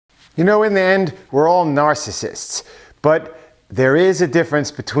You know, in the end, we're all narcissists, but there is a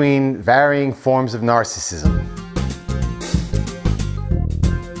difference between varying forms of narcissism.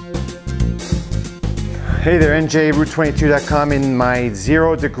 Hey there, NJRoute22.com in my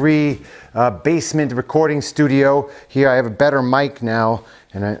 0-degree basement recording studio. Here I have a better mic now,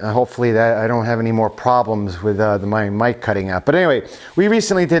 and hopefully that I don't have any more problems with my mic cutting out. But anyway, we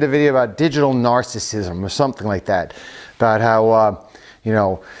recently did a video about digital narcissism or something like that, about how, you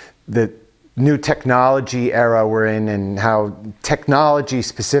know, the new technology era we're in, and how technology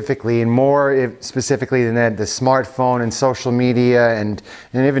specifically, and more specifically than that, the smartphone and social media and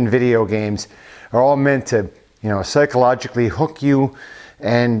even video games are all meant to, you know, psychologically hook you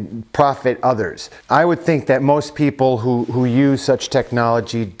and profit others. I would think that most people who use such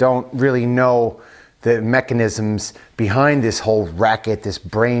technology don't really know the mechanisms behind this whole racket, this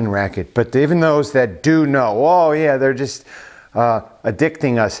brain racket. But even those that do know, oh yeah, they're just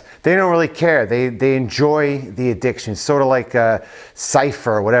addicting us, they don't really care. They enjoy the addiction. Sort of like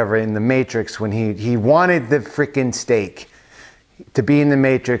Decipher or whatever in the Matrix, when he wanted the freaking steak to be in the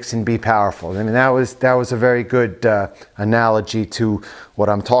Matrix and be powerful. I mean, that was a very good analogy to what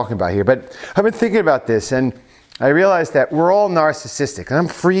I'm talking about here. But I've been thinking about this, and I realized that we're all narcissistic. And I'm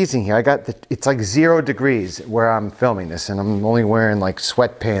freezing here. It's like 0 degrees where I'm filming this, and I'm only wearing like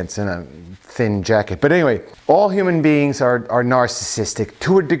sweatpants and a thin jacket. But anyway, all human beings are narcissistic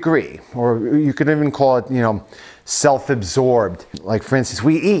to a degree, or you could even call it, you know, self-absorbed. Like, for instance,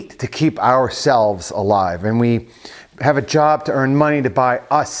 we eat to keep ourselves alive, and we have a job to earn money to buy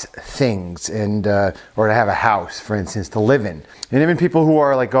us things, and or to have a house, for instance, to live in. And even people who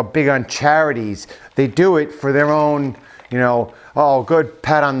are like big on charities, they do it for their own, you know, oh, good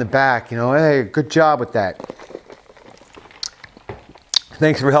pat on the back, you know, hey, good job with that.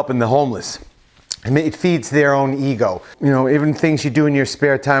 Thanks for helping the homeless. It feeds their own ego. You know, even things you do in your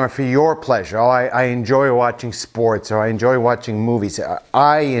spare time are for your pleasure. Oh, I enjoy watching sports, or I enjoy watching movies.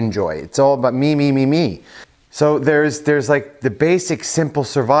 I enjoy it. It's all about me, me, me, me. So there's like the basic simple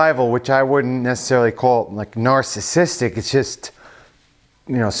survival, which I wouldn't necessarily call like narcissistic. It's just,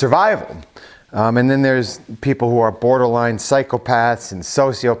 you know, survival. And then there's people who are borderline psychopaths and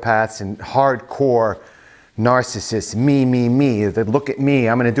sociopaths and hardcore narcissists. Me, me, me. That look at me.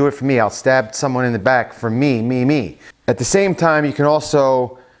 I'm going to do it for me. I'll stab someone in the back for me, me, me. At the same time, you can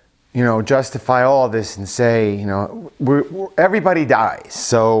also, you know, justify all this and say, you know, everybody dies.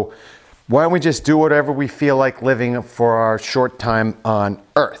 So why don't we just do whatever we feel like living for our short time on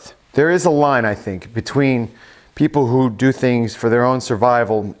Earth? There is a line, I think, between people who do things for their own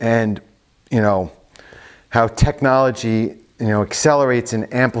survival and, you know, how technology, you know, accelerates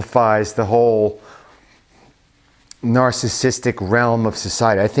and amplifies the whole narcissistic realm of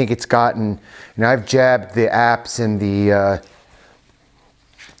society. I think it's gotten, you know, I've jabbed the apps and the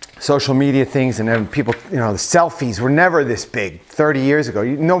social media things, and then people, you know, the selfies were never this big 30 years ago.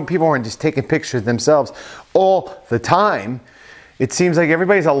 You know, people weren't just taking pictures of themselves all the time. It seems like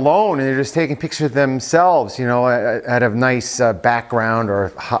everybody's alone and they're just taking pictures of themselves, you know, at a nice background or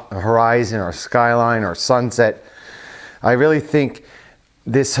horizon or skyline or sunset. I really think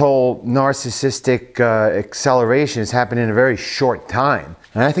this whole narcissistic acceleration has happened in a very short time.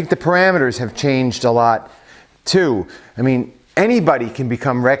 And I think the parameters have changed a lot too. I mean, anybody can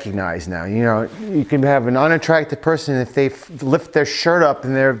become recognized now. You know, you can have an unattractive person, if they lift their shirt up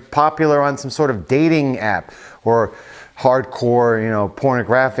and they're popular on some sort of dating app or hardcore, you know,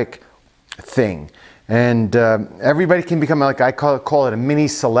 pornographic thing. And everybody can become, like, I call it a mini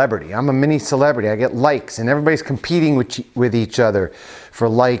celebrity. I'm a mini celebrity. I get likes, and everybody's competing with each other for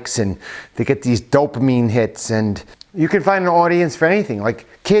likes, and they get these dopamine hits. And you can find an audience for anything. Like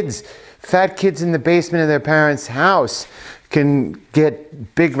kids, fat kids in the basement of their parents' house can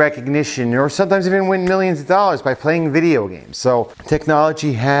get big recognition, or sometimes even win millions of dollars by playing video games. So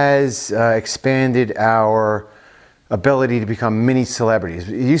technology has expanded our ability to become mini celebrities.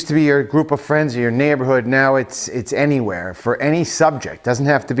 It used to be your group of friends or your neighborhood. Now it's anywhere for any subject. Doesn't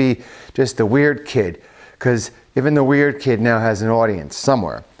have to be just the weird kid, because even the weird kid now has an audience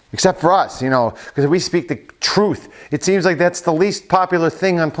somewhere. Except for us, you know, because we speak the truth. It seems like that's the least popular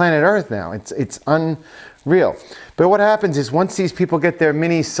thing on planet Earth now. It's unreal. But what happens is, once these people get their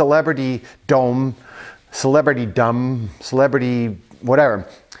mini celebrity dome, celebrity whatever,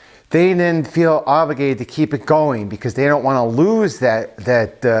 they then feel obligated to keep it going because they don't want to lose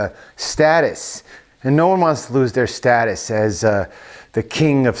that status. And no one wants to lose their status as the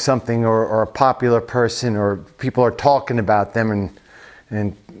king of something, or a popular person, or people are talking about them,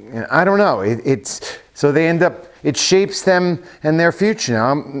 and I don't know. So they end up, it shapes them and their future.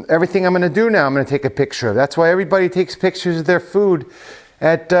 Now, everything I'm going to do now, I'm going to take a picture of. That's why everybody takes pictures of their food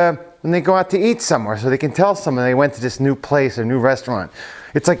at when they go out to eat somewhere, so they can tell someone they went to this new place or new restaurant.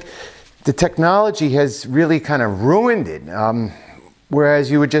 It's like the technology has really kind of ruined it.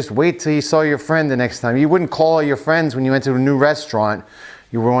 Whereas you would just wait till you saw your friend the next time. You wouldn't call all your friends when you went to a new restaurant.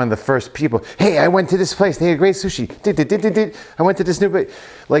 You were one of the first people. Hey, I went to this place. They had great sushi. I went to this new place.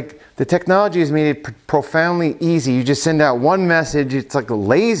 Like, the technology has made it profoundly easy. You just send out one message. It's like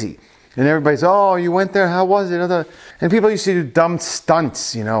lazy. And everybody's, oh, you went there. How was it? And people used to do dumb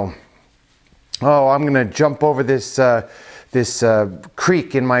stunts, you know. Oh, I'm going to jump over this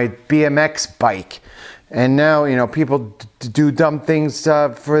creek in my BMX bike. And now, you know, people do dumb things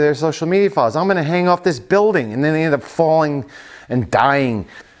for their social media followers. I'm going to hang off this building. And then they end up falling and dying.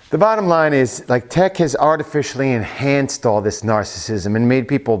 The bottom line is, like, tech has artificially enhanced all this narcissism and made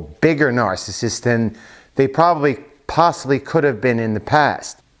people bigger narcissists than they possibly could have been in the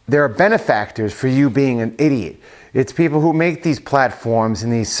past. There are benefactors for you being an idiot. It's people who make these platforms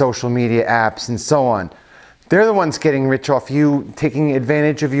and these social media apps and so on. They're the ones getting rich off you taking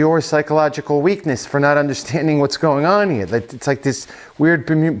advantage of your psychological weakness for not understanding what's going on here. It's like this weird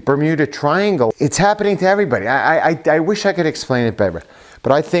Bermuda Triangle. It's happening to everybody. I wish I could explain it better.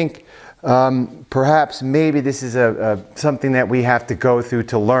 But I think perhaps maybe this is something that we have to go through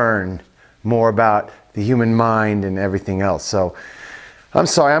to learn more about the human mind and everything else. So I'm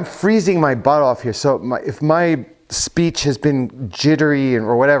sorry, I'm freezing my butt off here. So if my speech has been jittery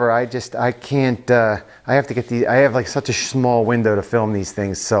or whatever, I can't, I have to get I have like such a small window to film these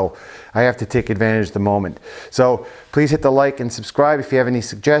things, so I have to take advantage of the moment. So please hit the like and subscribe. If you have any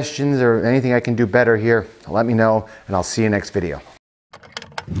suggestions or anything I can do better here, let me know, and I'll see you next video.